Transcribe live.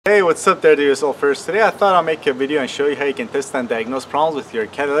Hey, what's up there, DSL First? Today I thought I'll make a video and show you how you can test and diagnose problems with your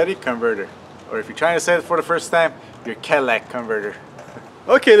catalytic converter. Or if you're trying to say it for the first time, your Cadillac converter.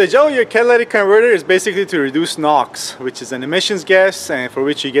 Okay, the job of your catalytic converter is basically to reduce NOx, which is an emissions gas and for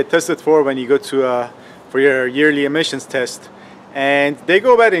which you get tested for when you go to for your yearly emissions test. And they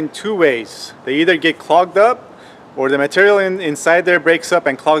go about in two ways. They either get clogged up, or the material inside there breaks up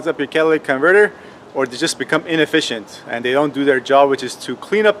and clogs up your catalytic converter, or they just become inefficient and they don't do their job, which is to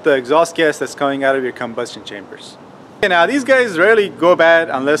clean up the exhaust gas that's coming out of your combustion chambers. Okay, now these guys rarely go bad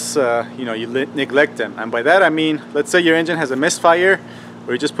unless you neglect them, and by that I mean, let's say your engine has a misfire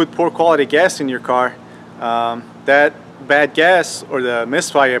or you just put poor quality gas in your car. That bad gas or the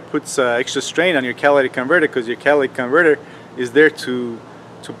misfire puts extra strain on your catalytic converter, because your catalytic converter is there to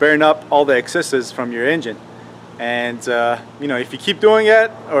burn up all the excesses from your engine. And if you keep doing it,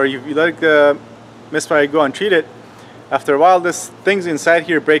 or you let the misfire go untreated, after a while these things inside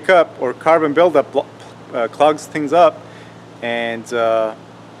here break up, or carbon buildup clogs things up, and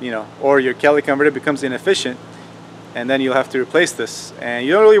or your catalytic converter becomes inefficient, and then you'll have to replace this. And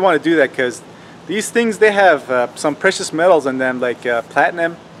you don't really want to do that, because these things, they have some precious metals in them, like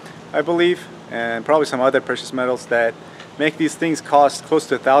platinum, I believe, and probably some other precious metals that make these things cost close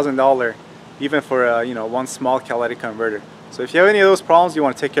to $1,000, even for one small catalytic converter. So if you have any of those problems, you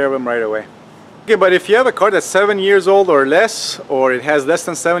want to take care of them right away. Okay, but if you have a car that's 7 years old or less, or it has less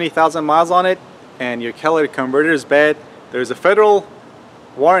than 70,000 miles on it, and your catalytic converter is bad, there's a federal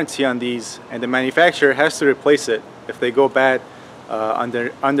warranty on these, and the manufacturer has to replace it if they go bad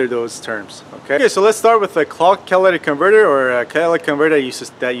under those terms. Okay, so let's start with a clogged catalytic converter, or a catalytic converter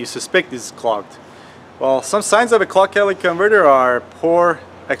that you suspect is clogged. Well, some signs of a clogged catalytic converter are poor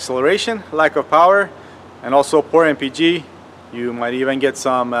acceleration, lack of power, and also poor MPG. You might even get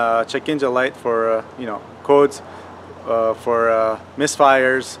some check engine light for codes for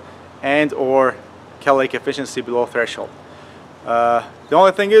misfires, and or catalytic efficiency below threshold. The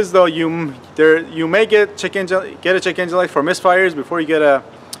only thing is, though, you may get a check engine light for misfires before you get a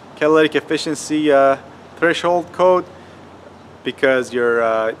catalytic efficiency threshold code, because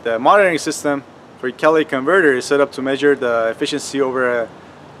the monitoring system for your catalytic converter is set up to measure the efficiency over a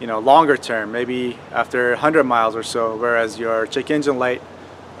longer term, maybe after 100 miles or so, whereas your check engine light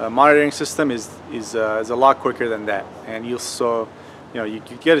monitoring system is a lot quicker than that. And you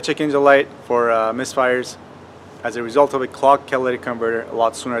get a check engine light for misfires as a result of a clogged catalytic converter a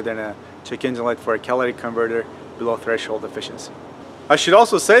lot sooner than a check engine light for a catalytic converter below threshold efficiency. I should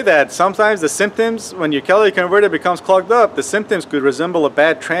also say that sometimes the symptoms, when your catalytic converter becomes clogged up, the symptoms could resemble a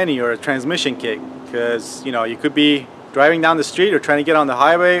bad tranny or a transmission kick, because you could be driving down the street or trying to get on the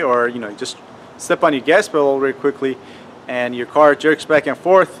highway, or just step on your gas pedal very quickly and your car jerks back and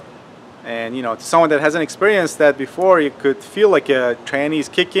forth, and to someone that hasn't experienced that before, you could feel like a tranny is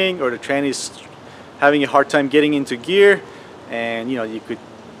kicking, or the tranny is having a hard time getting into gear, and you could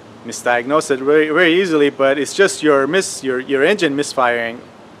misdiagnose it very, very easily, but it's just your engine misfiring,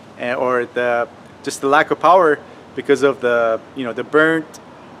 or just the lack of power because of the burnt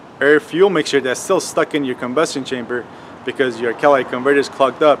air fuel mixture that's still stuck in your combustion chamber, because your catalytic converter is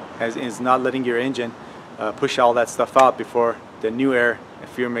clogged up and is not letting your engine push all that stuff out before the new air and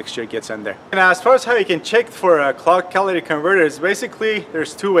fuel mixture gets in there. And as far as how you can check for a clogged catalytic converter, is basically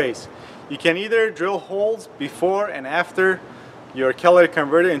there's two ways. You can either drill holes before and after your catalytic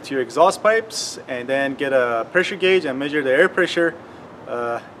converter into your exhaust pipes, and then get a pressure gauge and measure the air pressure,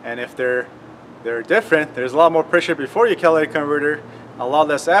 and if they're different, there's a lot more pressure before your catalytic converter, a lot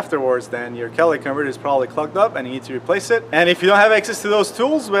less afterwards, then your catalytic converter is probably clogged up and you need to replace it. And if you don't have access to those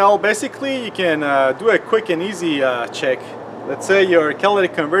tools, well, basically you can do a quick and easy check. Let's say your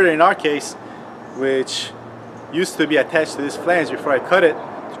catalytic converter, in our case, which used to be attached to this flange before I cut it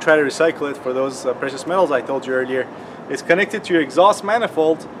to try to recycle it for those precious metals I told you earlier, is connected to your exhaust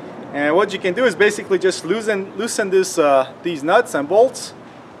manifold. And what you can do is basically just loosen these nuts and bolts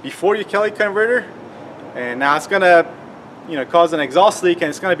before your catalytic converter. And now it's gonna cause an exhaust leak, and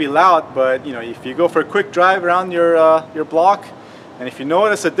it's going to be loud, but if you go for a quick drive around your block, and if you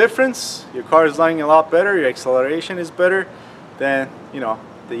notice a difference, your car is running a lot better, your acceleration is better, then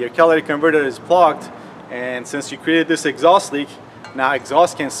your catalytic converter is clogged. And since you created this exhaust leak, now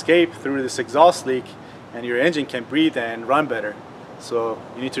exhaust can escape through this exhaust leak, and your engine can breathe and run better. So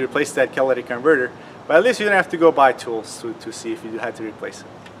you need to replace that catalytic converter, but at least you don't have to go buy tools to see if you had to replace it.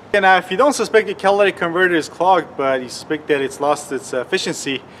 And now, if you don't suspect your catalytic converter is clogged, but you suspect that it's lost its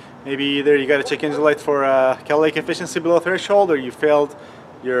efficiency, maybe either you got a check engine light for catalytic efficiency below threshold, or you failed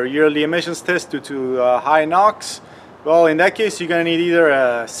your yearly emissions test due to high NOx, well, in that case, you're going to need either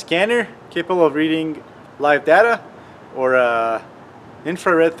a scanner capable of reading live data, or a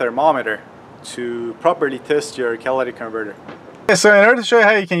infrared thermometer to properly test your catalytic converter. Okay, so in order to show you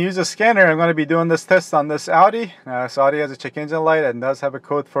how you can use a scanner, I'm going to be doing this test on this Audi. This Audi has a check engine light and does have a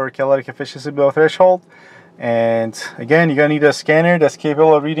code for catalytic efficiency below threshold. And again, you're going to need a scanner that's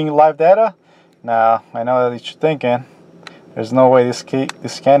capable of reading live data. Now, I know that you're thinking, there's no way this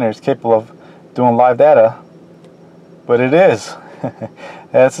scanner is capable of doing live data, but it is.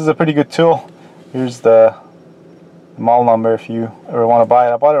 This is a pretty good tool. Here's the model number if you ever want to buy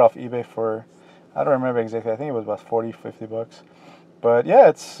it. I bought it off eBay for, I don't remember exactly, I think it was about 40, 50 bucks. But yeah,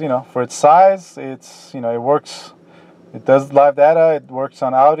 it's, you know, for its size, it's, you know, it works. It does live data. It works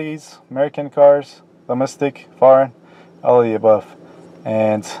on Audis, American cars, domestic, foreign, all of the above.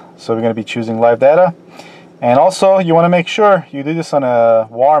 And so we're going to be choosing live data. And also you want to make sure you do this on a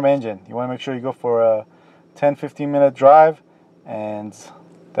warm engine. You want to make sure you go for a 10-15 minute drive, and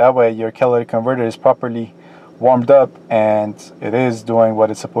that way your catalytic converter is properly warmed up and it is doing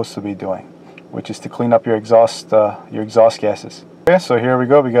what it's supposed to be doing, which is to clean up your exhaust gases. Okay, so here we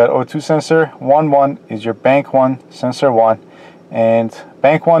go. We got O2 sensor 1 is your bank 1 sensor 1, and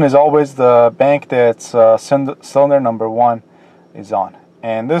bank 1 is always the bank that's cylinder number 1 is on.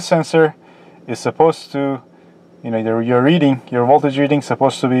 And this sensor is supposed to, you know, your voltage reading is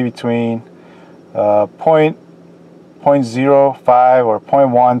supposed to be between 0.05 or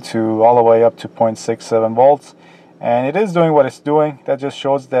 0.1 to all the way up to 0.67 volts, and it is doing what it's doing. That just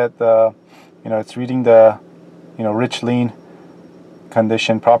shows that you know, it's reading the, you know, rich lean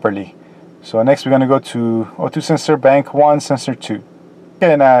condition properly. So next we're going to go to O2 sensor bank 1 sensor 2.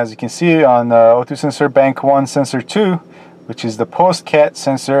 Okay, now as you can see on O2 sensor bank 1 sensor 2, which is the post-cat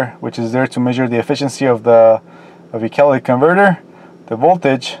sensor, which is there to measure the efficiency of your catalytic converter, the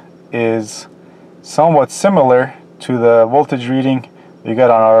voltage is somewhat similar to the voltage reading we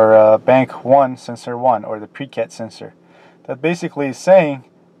got on our bank 1 sensor 1, or the pre-cat sensor. That basically is saying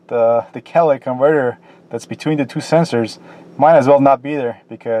the catalytic converter that's between the two sensors might as well not be there,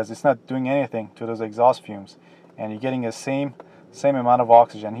 because it's not doing anything to those exhaust fumes, and you're getting the same amount of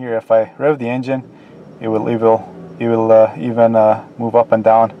oxygen. Here, if I rev the engine, it will even move up and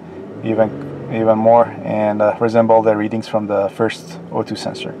down even more, and resemble the readings from the first O2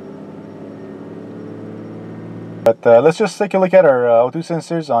 sensor. But let's just take a look at our O2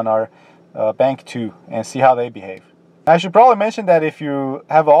 sensors on our bank 2 and see how they behave. I should probably mention that if you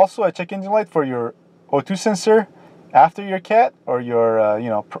have also a check engine light for your O2 sensor after your CAT, or your you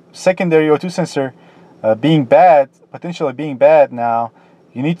know, secondary O2 sensor potentially being bad, now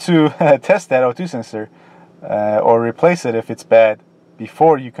you need to test that O2 sensor or replace it if it's bad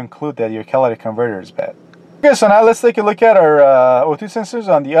before you conclude that your catalytic converter is bad. Okay, so now let's take a look at our O2 sensors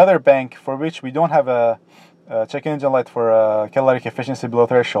on the other bank for which we don't have a check engine light for catalytic efficiency below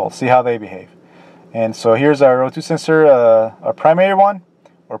threshold. See how they behave. And so here's our O2 sensor, our primary one,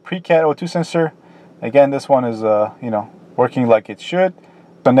 or pre-cat O2 sensor. Again, this one is you know, working like it should.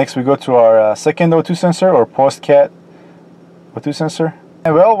 So next we go to our second O2 sensor, or post-cat O2 sensor.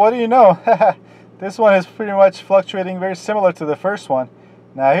 And well, what do you know? This one is pretty much fluctuating very similar to the first one.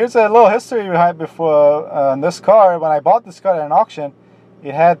 Now here's a little history behind before on this car. When I bought this car at an auction,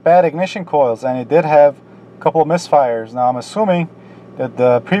 it had bad ignition coils and it did have a couple of misfires. Now I'm assuming that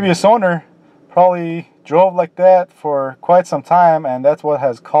the previous owner probably drove like that for quite some time, and that's what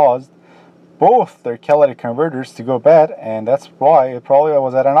has caused both their catalytic converters to go bad, and that's why it probably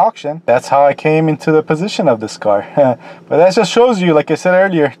was at an auction. That's how I came into the position of this car. But that just shows you, like I said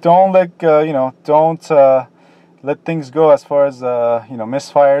earlier, don't let you know, don't let things go as far as you know,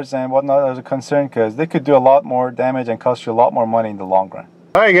 misfires and whatnot are concerned, because they could do a lot more damage and cost you a lot more money in the long run.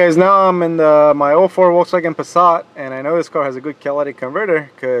 Alright guys, now I'm in my 04 Volkswagen Passat, and I know this car has a good catalytic converter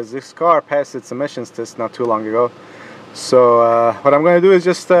because this car passed its emissions test not too long ago. So what I'm going to do is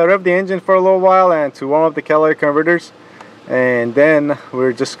just rev the engine for a little while and to warm up the catalytic converters, and then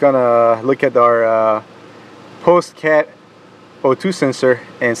we're just going to look at our post-cat O2 sensor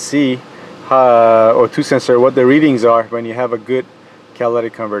and see O2 sensor what the readings are when you have a good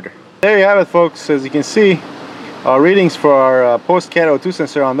catalytic converter. There you have it folks. As you can see, our readings for our post-cat O2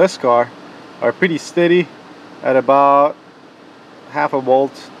 sensor on this car are pretty steady at about half a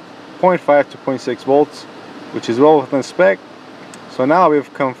volt, 0.5 to 0.6 volts, which is well within spec. So now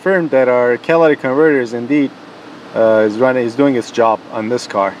we've confirmed that our catalytic converter is indeed is doing its job on this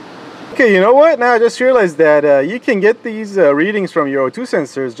car. Okay, you know what? Now I just realized that you can get these readings from your O2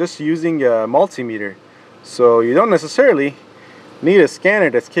 sensors just using a multimeter. So you don't necessarily need a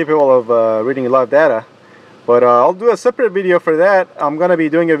scanner that's capable of reading live data. But I'll do a separate video for that. I'm going to be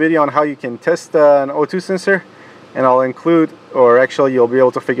doing a video on how you can test an O2 sensor, and I'll include, or actually you'll be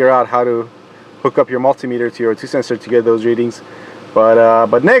able to figure out how to hook up your multimeter to your O2 sensor to get those readings.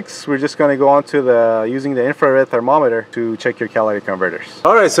 But next, we're just going to go on to using the infrared thermometer to check your catalytic converters.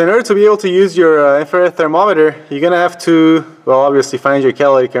 Alright, so in order to be able to use your infrared thermometer, you're going to have to, well, obviously find your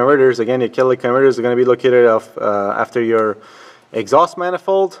catalytic converters. Again, your catalytic converters are going to be located after your exhaust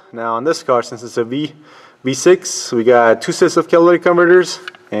manifold. Now on this car, since it's a V6, we got 2 sets of catalytic converters,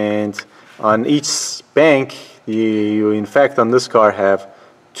 and on each bank, you in fact on this car have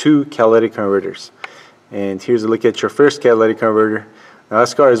 2 catalytic converters. And here's a look at your first catalytic converter. Now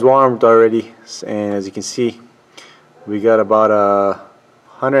this car is warmed already, and as you can see, we got about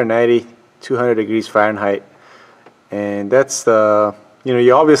 190, 200 degrees Fahrenheit, and that's the,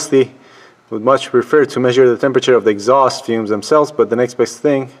 you obviously would much prefer to measure the temperature of the exhaust fumes themselves, but the next best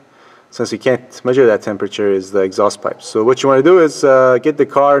thing, since you can't measure that temperature, is the exhaust pipe. So what you want to do is get the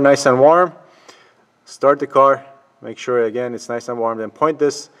car nice and warm, start the car, make sure again it's nice and warm, then point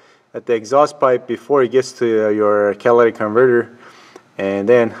this at the exhaust pipe before it gets to your catalytic converter, and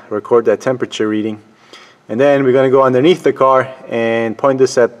then record that temperature reading. And then we're going to go underneath the car and point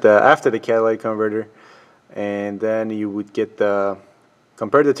this at after the catalytic converter, and then you would get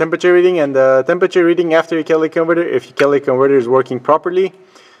compare the temperature reading and the temperature reading after your catalytic converter. If your catalytic converter is working properly,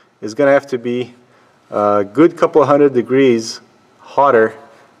 it's going to have to be a good couple of 100 degrees hotter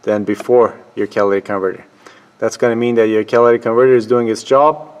than before your catalytic converter. That's going to mean that your catalytic converter is doing its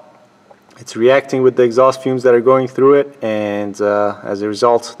job. It's reacting with the exhaust fumes that are going through it, and as a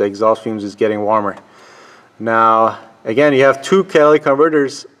result, the exhaust fumes is getting warmer. Now, again, you have 2 catalytic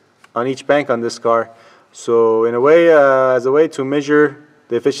converters on each bank on this car. So, in a way, as a way to measure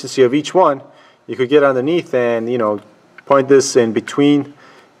the efficiency of each one, you could get underneath and point this in between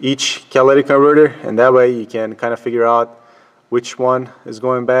each catalytic converter, and that way you can kind of figure out which one is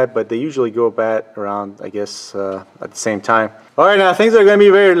going bad, but they usually go bad around, I guess, at the same time. Alright, now things are going to be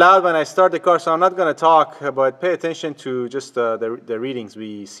very loud when I start the car, so I'm not going to talk, but pay attention to just the readings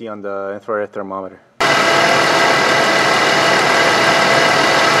we see on the infrared thermometer.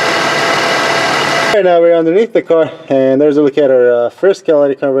 Alright, now we're underneath the car, and there's a look at our first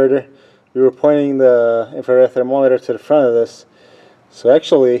catalytic converter. We were pointing the infrared thermometer to the front of this, so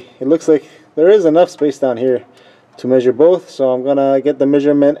actually it looks like there is enough space down here to measure both. So I'm gonna get the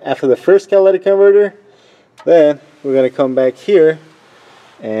measurement after the first catalytic converter, then we're gonna come back here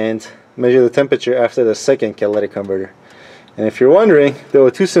and measure the temperature after the second catalytic converter. And if you're wondering, the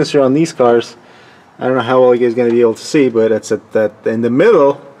O2 sensor on these cars, I don't know how well you guys are gonna be able to see, but it's at that in the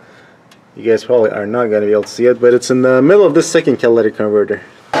middle. You guys probably are not gonna be able to see it, but it's in the middle of this second catalytic converter.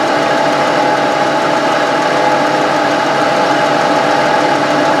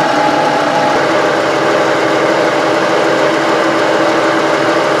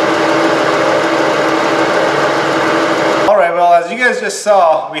 As you guys just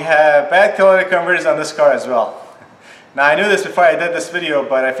saw, we have bad catalytic converters on this car as well. Now I knew this before I did this video,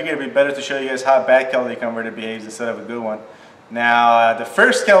 but I figured it'd be better to show you guys how a bad catalytic converter behaves instead of a good one. Now the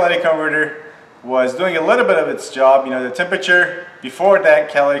first catalytic converter was doing a little bit of its job. The temperature before that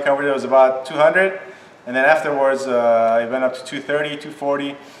catalytic converter was about 200, and then afterwards it went up to 230,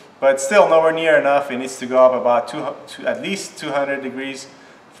 240, but still nowhere near enough. It needs to go up about at least 200 degrees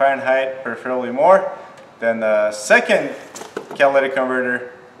Fahrenheit, preferably more. Then the second catalytic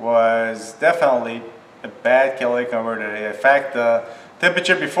converter was definitely a bad catalytic converter. In fact, the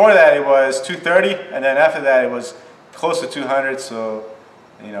temperature before that it was 230, and then after that it was close to 200, so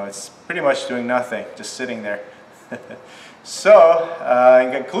it's pretty much doing nothing, just sitting there. So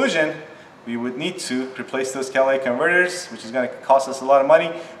in conclusion, we would need to replace those catalytic converters, which is going to cost us a lot of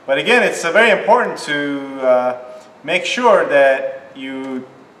money. But again, it's very important to make sure that you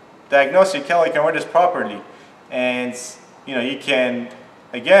diagnose your catalytic converters properly. And you can,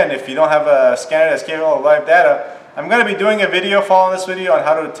 again, if you don't have a scanner that's capable of live data, I'm going to be doing a video following this video on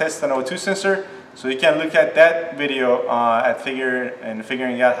how to test an O2 sensor, so you can look at that video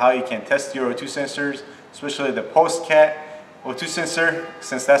figuring out how you can test your O2 sensors, especially the post-cat O2 sensor,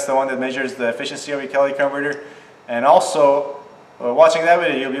 since that's the one that measures the efficiency of your catalytic converter. And also, watching that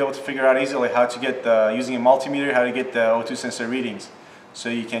video, you'll be able to figure out easily how to get using a multimeter, how to get the O2 sensor readings. So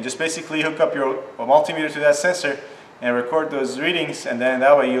you can just basically hook up your multimeter to that sensor and record those readings, and then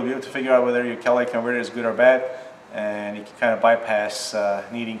that way you'll be able to figure out whether your catalytic converter is good or bad, and you can kind of bypass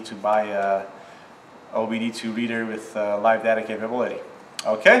needing to buy a OBD2 reader with live data capability.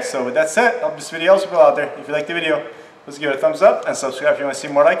 Okay, so with that said, I hope this video helps people out there. If you like the video, please give it a thumbs up and subscribe if you want to see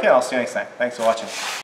more like it. I'll see you next time. Thanks for watching.